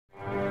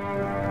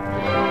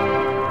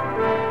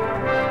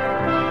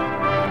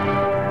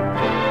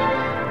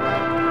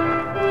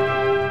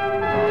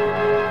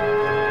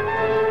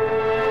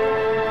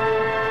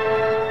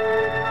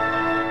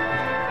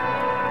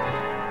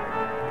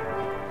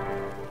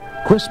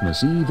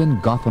Christmas Eve in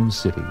Gotham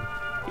City.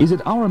 Is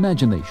it our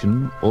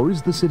imagination, or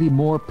is the city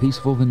more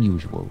peaceful than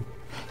usual?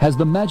 Has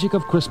the magic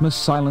of Christmas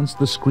silenced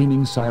the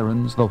screaming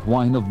sirens, the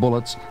whine of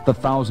bullets, the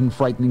thousand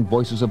frightening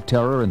voices of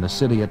terror in the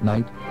city at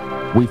night?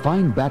 We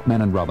find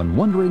Batman and Robin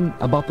wondering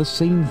about the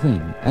same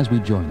thing as we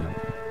join them.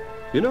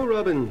 You know,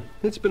 Robin,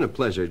 it's been a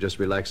pleasure just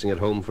relaxing at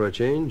home for a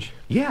change.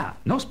 Yeah,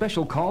 no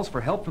special calls for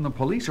help from the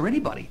police or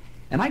anybody.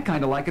 And I'd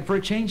kind of like it for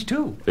a change,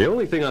 too. The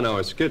only thing on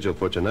our schedule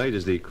for tonight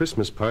is the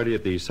Christmas party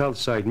at the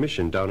Southside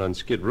Mission down on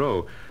Skid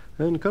Row.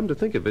 And come to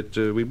think of it,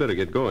 we better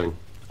get going.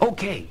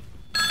 Okay.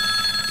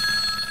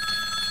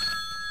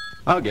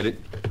 I'll get it.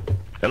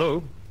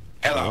 Hello?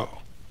 Hello.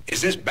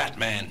 Is this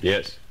Batman?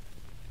 Yes.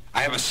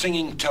 I have a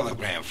singing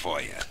telegram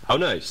for you. How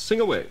nice.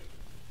 Sing away.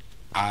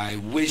 I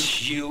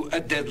wish you a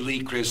deadly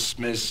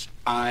Christmas.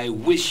 I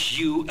wish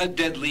you a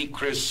deadly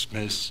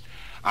Christmas.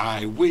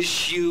 I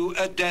wish you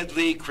a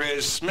deadly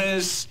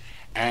Christmas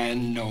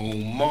and no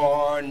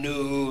more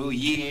New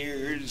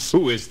Year's.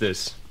 Who is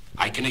this?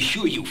 I can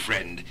assure you,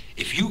 friend,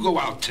 if you go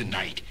out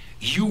tonight,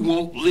 you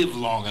won't live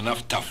long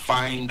enough to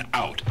find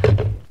out.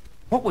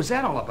 What was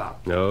that all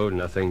about? No,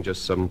 nothing.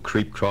 Just some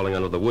creep crawling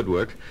out of the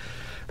woodwork.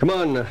 Come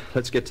on,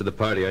 let's get to the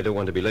party. I don't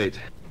want to be late.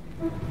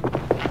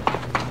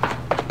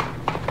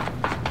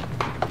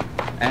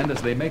 And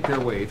as they make their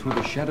way through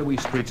the shadowy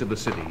streets of the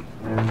city...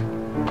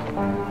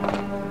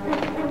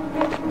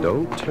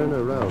 Don't turn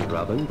around,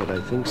 Robin, but I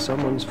think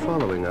someone's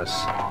following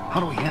us. How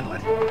do we handle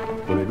it?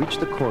 When we reach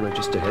the corner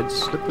just ahead,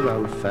 slip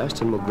around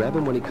fast and we'll grab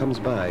him when he comes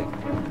by.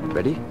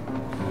 Ready?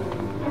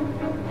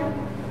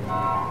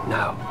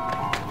 Now.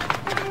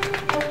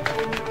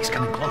 He's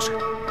coming closer.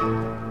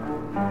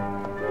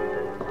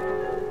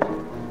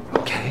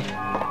 Okay.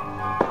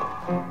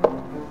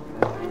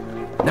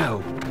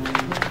 Now.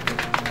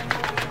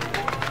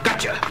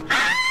 Gotcha!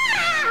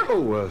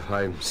 Oh,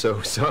 I'm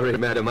so sorry,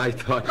 madam. I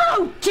thought...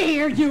 How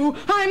dare you!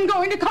 I'm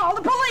going to call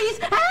the police!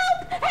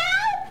 Help!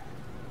 Help!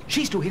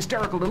 She's too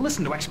hysterical to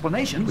listen to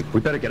explanations.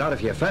 We better get out of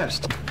here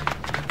fast.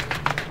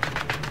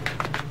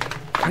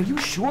 Are you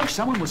sure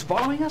someone was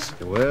following us?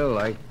 Well,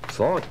 I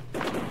thought...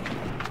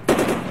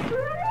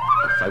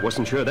 If I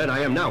wasn't sure then, I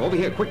am now. Over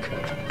here, quick.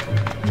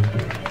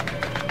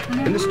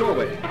 In this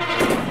doorway.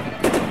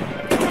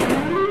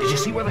 Did you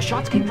see where the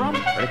shots came from?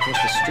 Right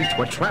across the street.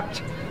 We're trapped.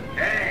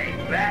 Hey,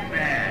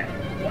 Batman,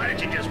 why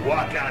don't you just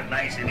walk out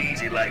nice and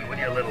easy like with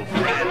your little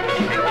friend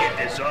and get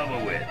this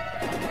over with?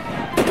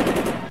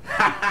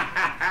 Ha ha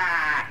ha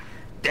ha!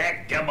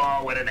 Deck them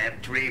all with an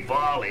M3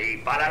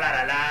 volley. Fa la la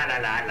la la la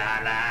la la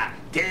la.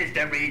 'Tis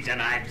the reason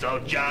I'm so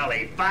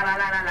jolly. Fa la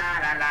la la la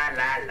la la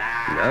la la.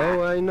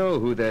 Now I know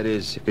who that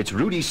is. It's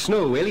Rudy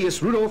Snow,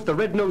 alias Rudolph the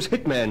Red-Nosed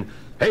Hitman.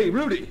 Hey,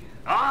 Rudy.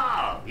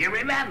 Oh, you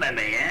remember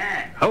me,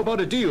 eh? How about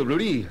a deal,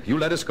 Rudy? You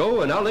let us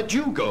go, and I'll let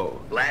you go.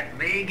 Let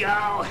me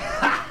go?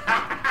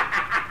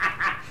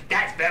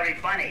 That's very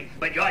funny,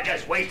 but you're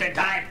just wasting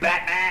time,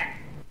 Batman.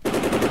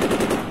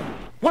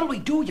 What'll we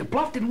do? Your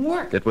bluff didn't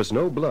work. It was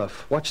no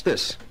bluff. Watch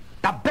this.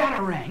 The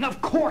Batarang,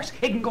 of course.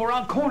 It can go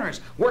around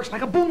corners. Works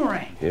like a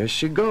boomerang. Here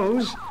she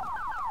goes.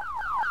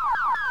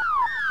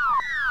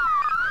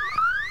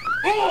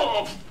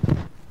 Oh!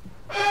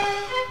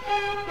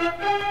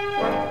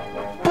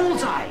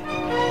 Bullseye!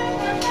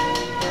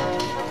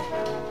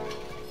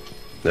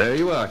 There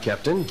you are,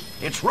 Captain.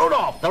 It's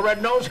Rudolph, the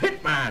Red-Nosed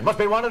Hitman. Must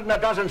be wanted in a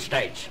dozen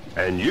states.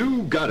 And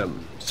you got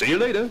him. See you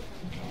later.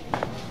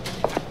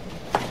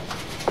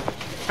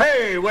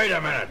 Hey, wait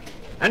a minute.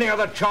 Any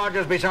other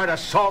charges besides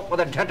assault with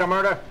intent to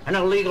murder and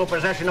illegal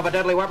possession of a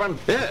deadly weapon?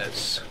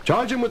 Yes.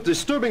 Charge him with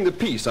disturbing the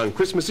peace on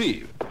Christmas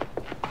Eve.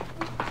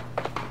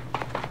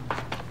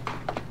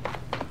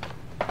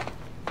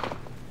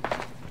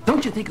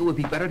 Don't you think it would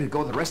be better to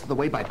go the rest of the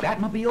way by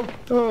Batmobile?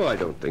 Oh, I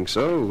don't think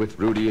so. With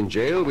Rudy in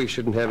jail, we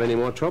shouldn't have any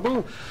more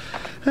trouble.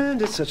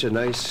 And it's such a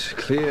nice,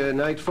 clear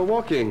night for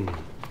walking.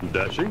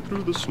 Dashing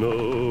through the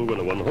snow in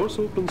a one-horse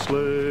open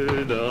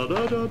sleigh.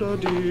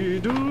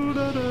 Da-da-da-da-dee-doo,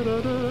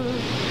 da-da-da-da.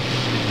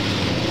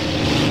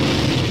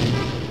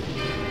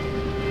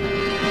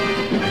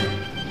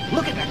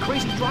 Look at that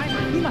crazy driver.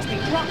 He must be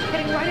drunk,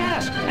 heading right at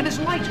us. And his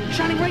lights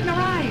shining right in our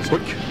eyes.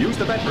 Quick, use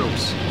the bat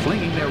ropes.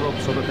 Flinging their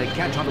ropes so that they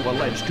catch onto a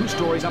ledge 2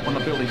 stories up on the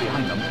building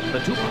behind them, the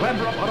two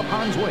clamber up out of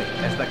harm's way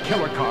as the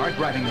killer car,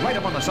 driving right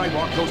up on the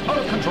sidewalk, goes out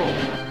of control.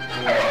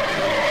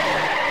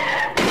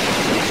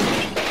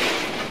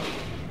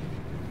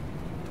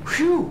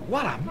 Phew,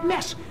 what a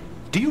mess.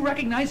 Do you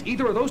recognize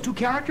either of those two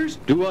characters?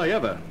 Do I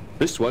ever?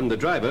 This one, the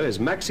driver, is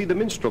Maxie the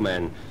Minstrel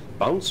Man,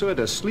 bouncer at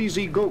a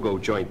sleazy go-go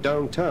joint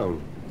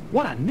downtown.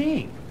 What a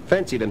name.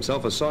 Fancied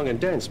himself a song and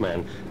dance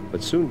man,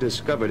 but soon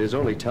discovered his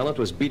only talent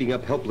was beating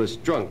up helpless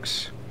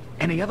drunks.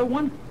 Any other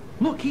one?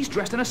 Look, he's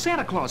dressed in a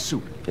Santa Claus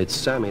suit. It's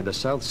Sammy, the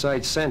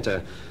Southside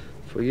Santa.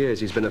 For years,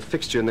 he's been a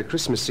fixture in the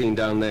Christmas scene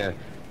down there.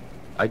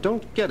 I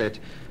don't get it.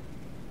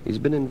 He's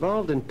been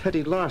involved in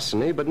petty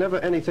larceny, but never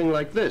anything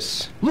like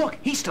this. Look,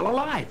 he's still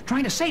alive,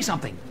 trying to say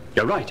something.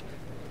 You're right.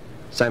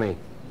 Sammy,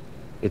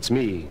 it's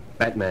me,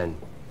 Batman.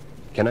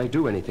 Can I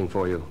do anything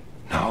for you?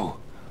 No,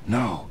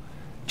 no.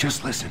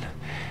 Just listen.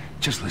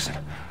 Just listen.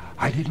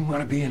 I didn't want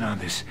to be in on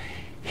this.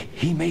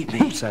 He made me.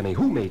 Who, Sammy?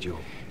 Who made you?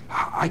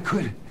 I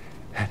could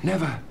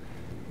never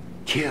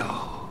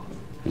kill.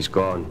 He's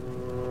gone.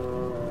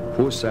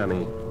 Poor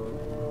Sammy.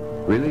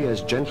 Really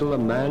as gentle a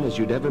man as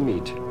you'd ever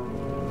meet.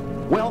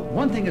 Well,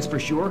 one thing is for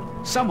sure,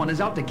 someone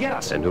is out to get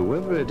us. And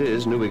whoever it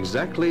is knew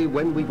exactly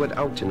when we went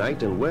out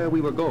tonight and where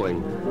we were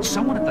going.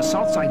 Someone at the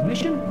Southside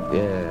Mission?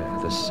 Yeah,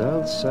 the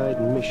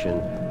Southside Mission.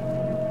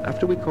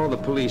 After we call the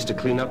police to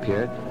clean up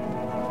here,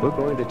 we're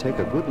going to take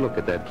a good look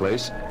at that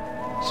place.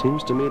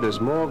 Seems to me there's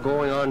more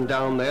going on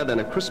down there than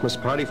a Christmas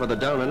party for the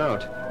down and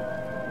out.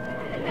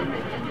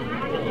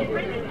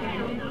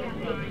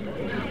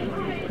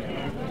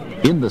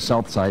 In the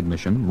Southside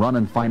Mission, run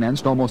and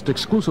financed almost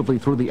exclusively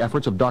through the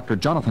efforts of Dr.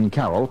 Jonathan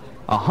Carroll,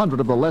 100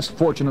 of the less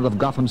fortunate of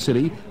Gotham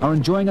City are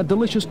enjoying a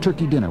delicious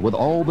turkey dinner with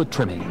all the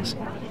trimmings.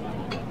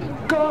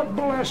 God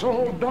bless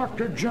old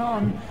Dr.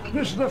 John.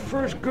 This is the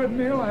first good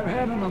meal I've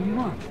had in a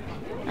month.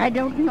 I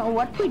don't know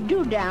what we'd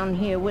do down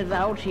here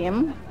without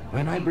him.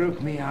 When I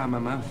broke me arm a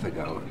month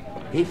ago,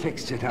 he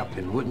fixed it up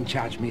and wouldn't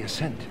charge me a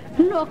cent.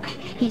 Look,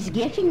 he's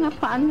getting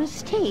up on the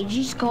stage.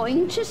 He's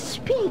going to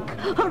speak.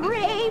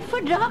 Hooray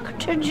for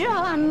Dr.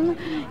 John.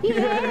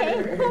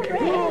 Yay,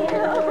 hooray.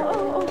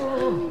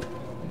 Oh.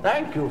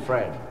 Thank you,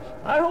 friends.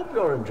 I hope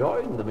you're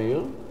enjoying the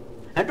meal.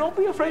 And don't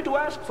be afraid to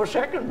ask for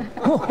second.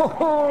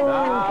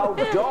 Now,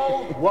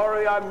 don't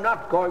worry. I'm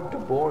not going to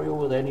bore you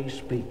with any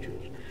speeches.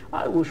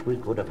 I wish we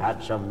could have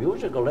had some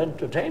musical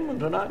entertainment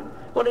tonight.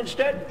 But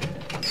instead,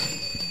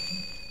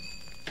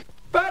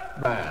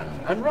 Batman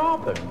and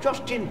Robin,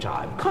 just in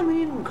time. Come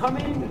in, come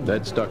in.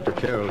 That's Dr.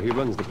 Carroll. He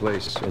runs the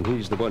place, and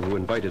he's the one who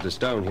invited us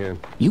down here.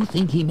 You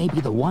think he may be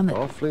the one that...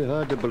 Awfully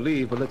hard to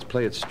believe, but let's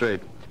play it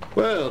straight.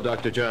 Well,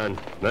 Dr. John,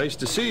 nice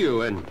to see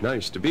you, and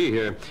nice to be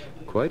here.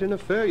 Quite an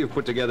affair you've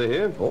put together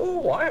here.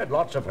 Oh, I had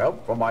lots of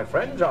help from my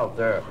friends out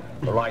there,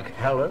 like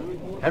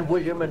Helen and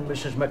William and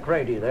Mrs.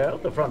 McCready there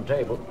at the front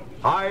table.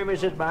 Hi,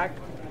 Mrs. Mack,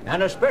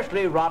 and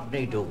especially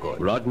Rodney Dogood.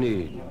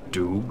 Rodney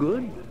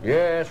Dogood?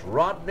 Yes,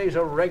 Rodney's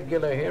a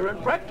regular here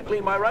and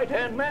practically my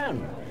right-hand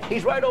man.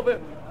 He's right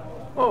over...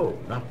 Oh,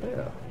 not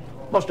there.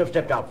 Must have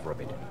stepped out for a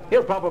minute.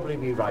 He'll probably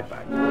be right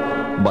back.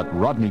 But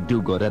Rodney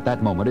Dogood at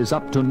that moment is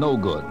up to no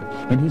good.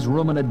 In his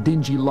room in a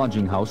dingy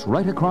lodging house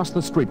right across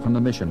the street from the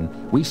mission,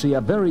 we see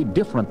a very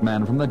different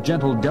man from the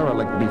gentle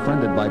derelict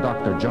befriended by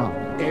Dr. John.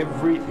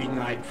 Everything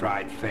I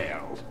tried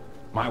failed.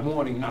 My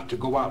warning not to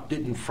go out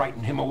didn't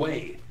frighten him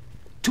away.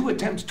 2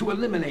 attempts to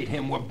eliminate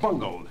him were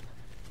bungled.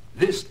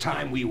 This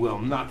time we will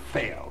not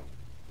fail.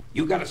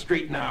 You got it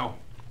straight now.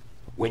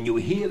 When you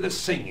hear the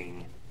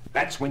singing,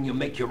 that's when you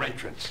make your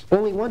entrance.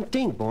 Only one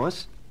thing,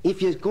 boss.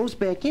 If you goes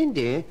back in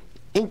there,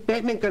 ain't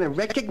Batman gonna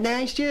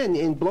recognize you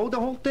and blow the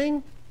whole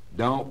thing?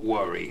 Don't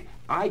worry.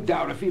 I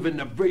doubt if even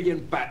the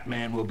brilliant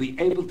Batman will be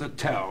able to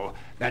tell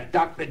that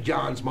Dr.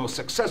 John's most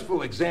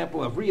successful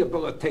example of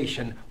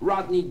rehabilitation,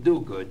 Rodney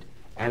Dogood,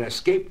 and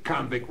escaped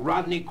convict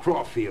Rodney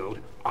Crawfield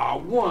are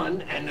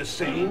one and the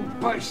same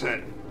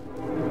person.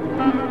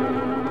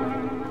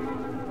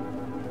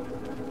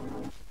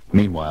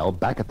 Meanwhile,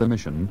 back at the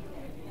mission...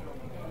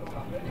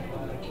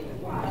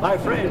 My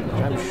friends,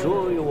 I'm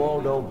sure you all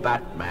know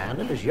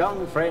Batman and his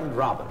young friend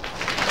Robin.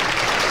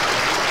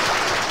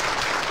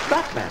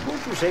 Batman,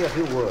 won't you say a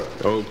few words?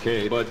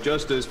 Okay, but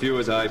just as few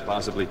as I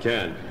possibly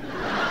can.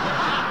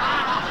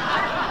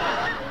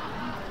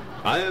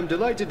 I am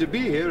delighted to be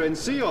here and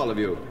see all of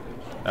you.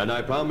 And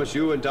I promise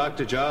you and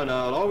Dr. John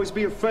I'll always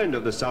be a friend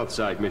of the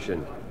Southside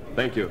Mission.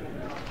 Thank you.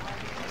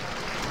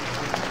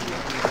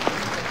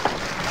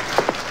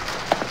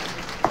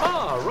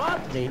 Ah,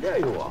 Rodney, there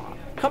you are.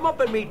 Come up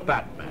and meet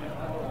Batman.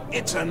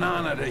 It's an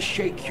honor to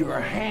shake your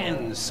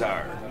hand,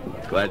 sir.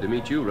 Glad to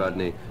meet you,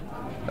 Rodney.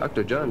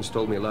 Dr. John's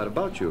told me a lot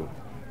about you.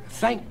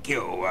 Thank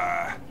you.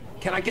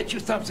 Can I get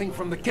you something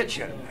from the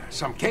kitchen?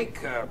 Some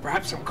cake,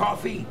 perhaps some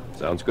coffee?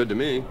 Sounds good to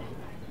me.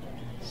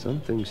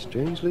 Something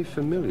strangely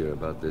familiar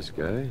about this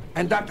guy.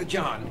 And Dr.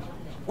 John,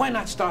 why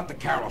not start the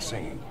carol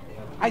singing?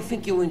 I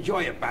think you'll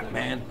enjoy it,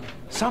 Batman.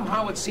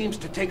 Somehow it seems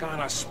to take on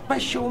a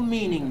special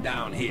meaning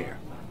down here.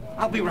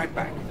 I'll be right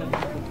back.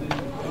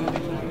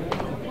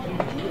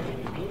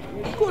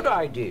 Good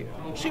idea.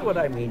 See what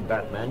I mean,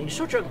 Batman? He's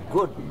such a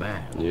good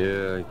man.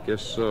 Yeah, I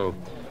guess so.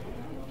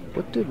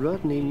 What did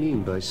Rodney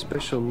mean by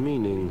special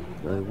meaning?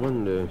 I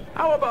wonder.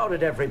 How about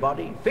it,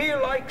 everybody?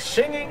 Feel like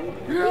singing?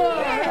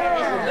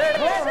 Yeah!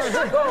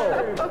 Let's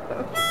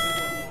go!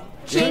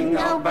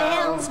 Jingle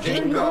bells,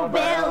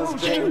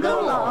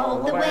 jingle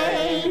all the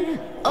way.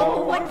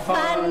 Oh, what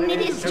fun it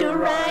is to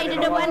ride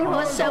in a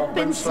one-horse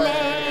open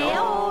sleigh.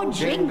 Oh,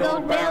 jingle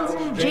bells,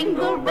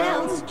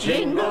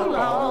 jingle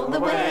all the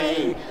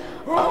way.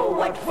 Oh,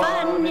 what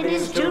fun it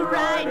is to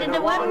ride in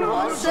a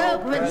one-horse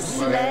open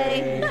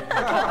sleigh.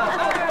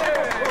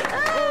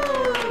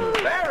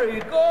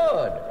 Very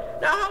good.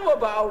 Now how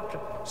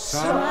about...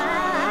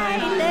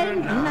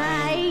 Silent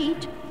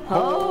night,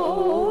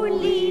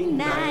 holy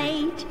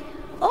night,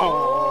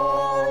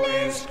 all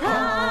is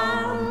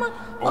calm,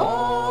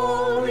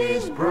 all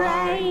is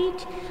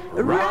bright,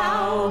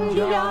 round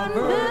yon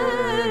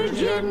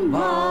virgin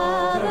mark.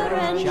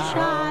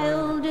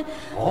 man-child,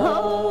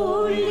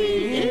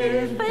 holy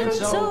infant,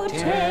 so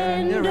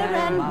tender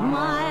and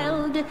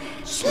mild,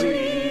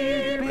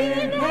 sleep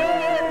in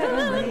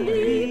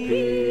heavenly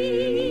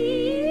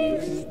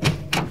peace.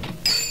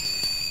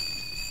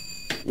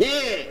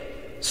 Yeah,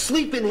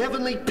 sleep in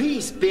heavenly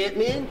peace,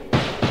 Batman.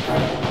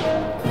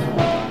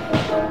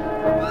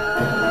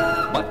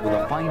 But with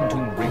the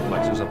fine-tuned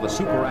reflexes of the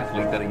super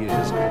athlete that he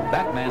is,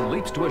 Batman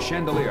leaps to a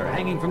chandelier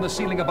hanging from the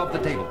ceiling above the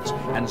tables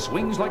and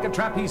swings like a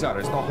trapeze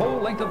artist the whole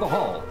length of the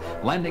hall,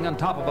 landing on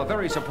top of a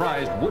very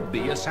surprised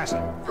would-be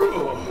assassin.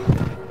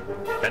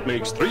 That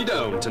makes 3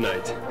 down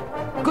tonight.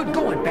 Good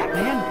going,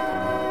 Batman!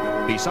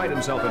 Beside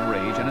himself in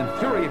rage, an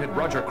infuriated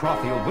Roger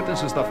Caulfield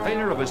witnesses the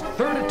failure of his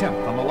 3rd attempt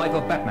on the life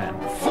of Batman.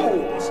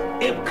 Fools!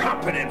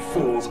 Incompetent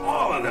fools,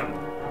 all of them!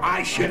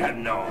 I should have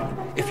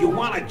known. If you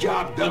want a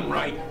job done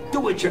right,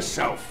 do it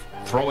yourself.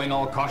 Throwing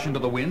all caution to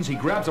the winds, he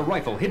grabs a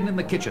rifle hidden in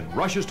the kitchen,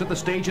 rushes to the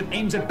stage, and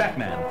aims at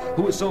Batman,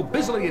 who is so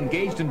busily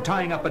engaged in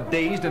tying up a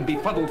dazed and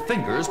befuddled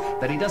fingers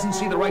that he doesn't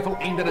see the rifle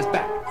aimed at his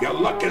back. Your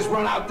luck has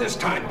run out this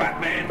time,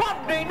 Batman.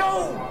 Rodney,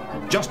 no!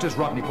 Just as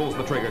Rodney pulls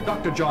the trigger,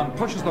 Dr. John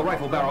pushes the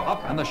rifle barrel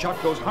up, and the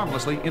shot goes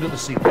harmlessly into the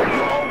ceiling.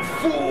 You old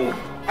fool!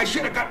 I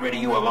should have got rid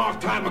of you a long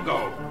time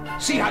ago.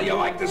 See how you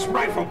like this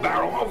rifle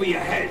barrel over your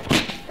head.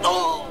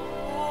 Oh!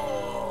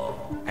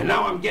 And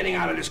now I'm getting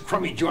out of this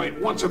crummy joint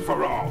once and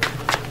for all.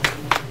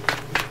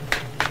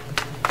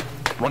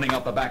 Running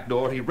out the back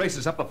door, he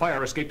races up the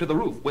fire escape to the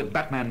roof, with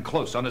Batman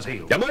close on his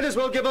heels. You might as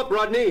well give up,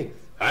 Rodney.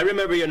 I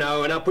remember you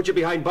now, and I'll put you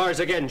behind bars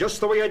again, just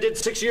the way I did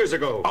 6 years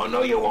ago. Oh,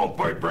 no, you won't,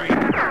 Bird Brain.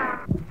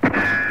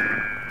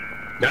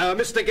 Now,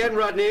 missed again,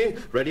 Rodney.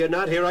 Ready or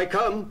not, here I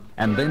come.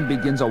 And then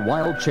begins a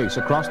wild chase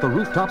across the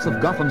rooftops of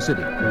Gotham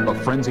City, the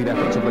frenzied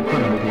efforts of the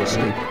criminal to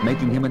escape,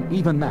 making him an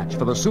even match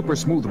for the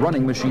super-smooth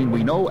running machine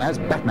we know as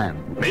Batman.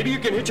 Maybe you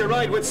can hitch a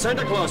ride with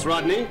Santa Claus,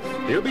 Rodney.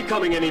 He'll be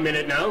coming any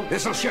minute now.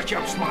 This'll shut you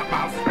up, smart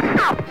mouth.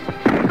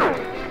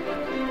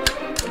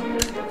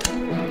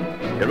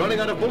 You're running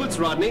out of bullets,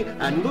 Rodney,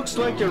 and looks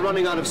like you're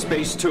running out of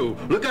space, too.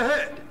 Look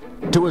ahead.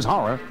 To his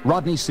horror,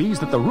 Rodney sees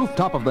that the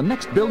rooftop of the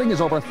next building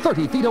is over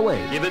 30 feet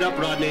away. Give it up,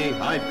 Rodney.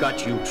 I've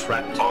got you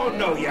trapped. Oh,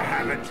 no, you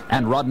haven't.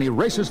 And Rodney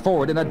races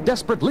forward in a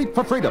desperate leap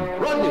for freedom.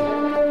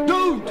 Rodney,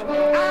 don't!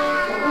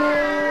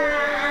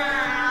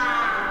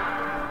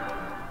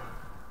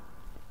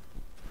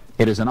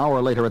 It is an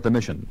hour later at the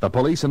mission. The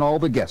police and all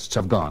the guests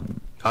have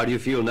gone. How do you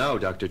feel now,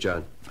 Dr.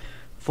 John?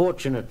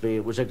 Fortunately,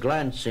 it was a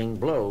glancing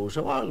blow,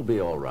 so I'll be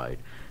all right.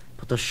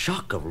 But the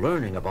shock of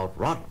learning about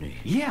Rodney.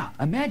 Yeah,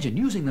 imagine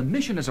using the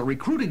mission as a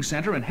recruiting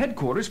center and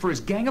headquarters for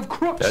his gang of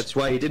crooks. That's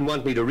why he didn't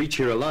want me to reach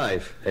here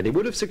alive. And he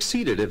would have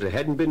succeeded if it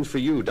hadn't been for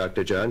you,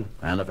 Dr. John.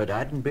 And if it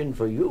hadn't been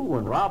for you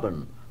and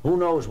Robin, who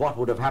knows what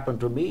would have happened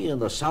to me in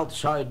the South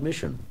Side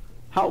mission?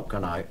 How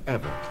can I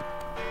ever?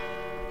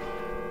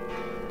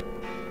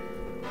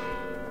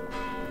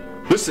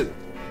 Listen,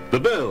 the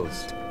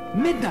bells.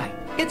 Midnight.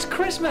 It's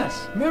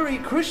Christmas. Merry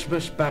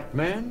Christmas,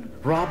 Batman,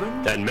 Robin.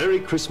 And Merry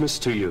Christmas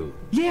to you.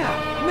 Yeah,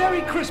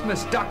 Merry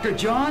Christmas, Dr.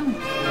 John.